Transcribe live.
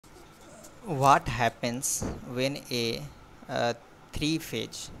What happens when a uh, three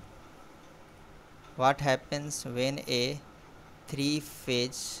phase? What happens when a three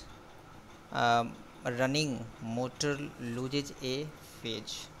phase um, running motor loses a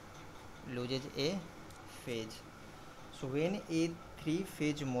phase? Loses a phase. So when a three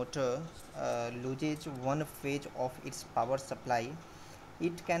phase motor loses one phase of its power supply,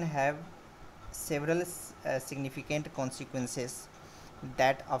 it can have several significant consequences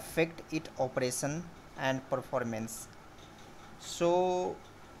that affect its operation and performance. So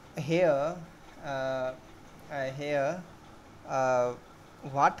here, uh, here, uh,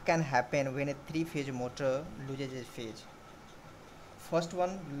 what can happen when a three-phase motor loses a phase? First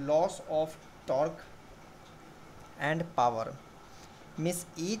one, loss of torque and power. Means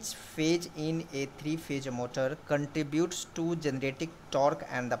each phase in a three-phase motor contributes to generating torque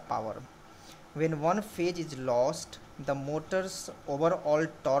and the power. When one phase is lost, the motor's overall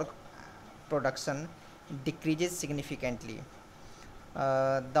torque production decreases significantly.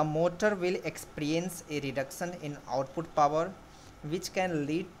 The motor will experience a reduction in output power, which can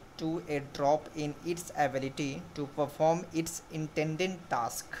lead to a drop in its ability to perform its intended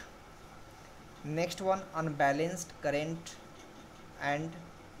task. Next one, unbalanced current and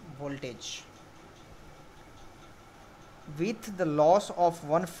voltage. With the loss of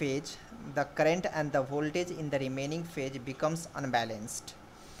one phase, the current and the voltage in the remaining phase becomes unbalanced.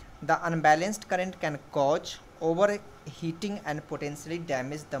 The unbalanced current can cause overheating and potentially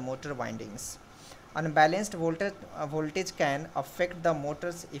damage the motor windings. Unbalanced voltage can affect the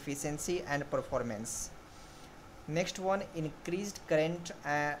motor's efficiency and performance. Next one, increased current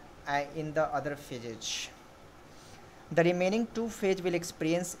in the other phases. The remaining two phases will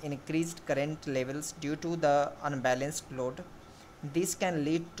experience increased current levels due to the unbalanced load. This can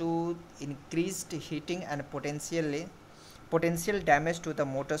lead to increased heating and potential damage to the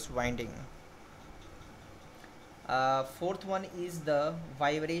motor's winding. Fourth one is the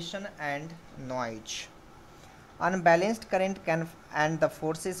vibration and noise. Unbalanced current can and the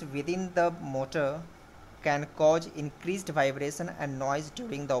forces within the motor can cause increased vibration and noise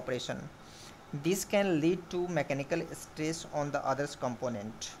during the operation. This can lead to mechanical stress on the other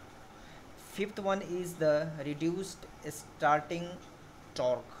component. Fifth one is the reduced starting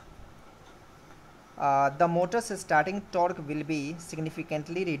torque. The motor's starting torque will be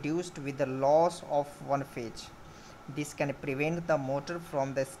significantly reduced with the loss of one phase. This can prevent the motor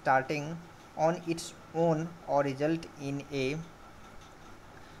from the starting on its own or result in a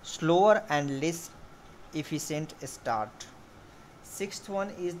slower and less efficient start. Sixth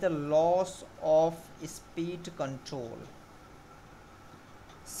one is the loss of speed control.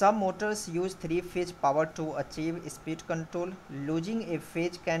 Some motors use three-phase power to achieve speed control. Losing a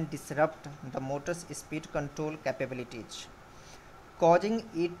phase can disrupt the motor's speed control capabilities, causing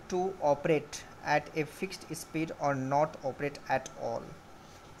it to operate at a fixed speed or not operate at all.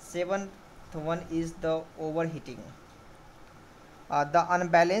 Seventh one is the overheating. The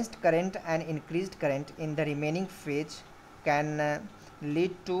unbalanced current and increased current in the remaining phase can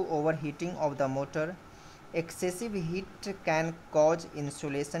lead to overheating of the motor. Excessive heat can cause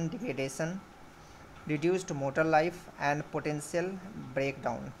insulation degradation, reduced motor life, and potential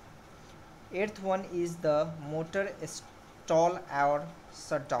breakdown. Eighth one is the motor stall or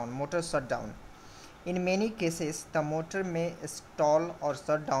shutdown. Motor shutdown. In many cases, the motor may stall or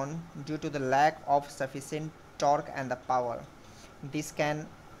shut down due to the lack of sufficient torque and the power. This can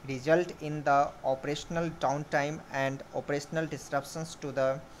result in the operational downtime and operational disruptions to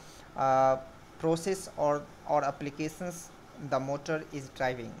the uh, process or applications the motor is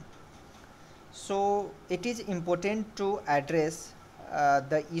driving. So it is important to address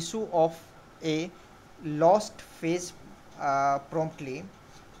the issue of a lost phase promptly.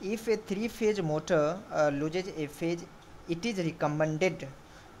 If a three-phase motor loses a phase, it is recommended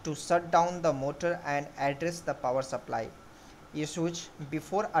to shut down the motor and address the power supply issues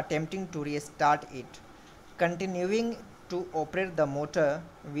before attempting to restart it. Continuing to operate the motor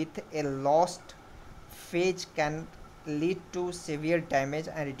with a lost phase can lead to severe damage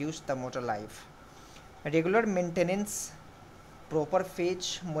and reduce the motor life. Regular maintenance, proper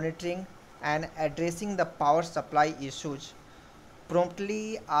phase monitoring, and addressing the power supply issues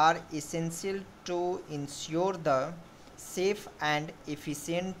promptly are essential to ensure the safe and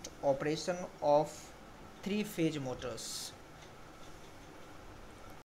efficient operation of three-phase motors.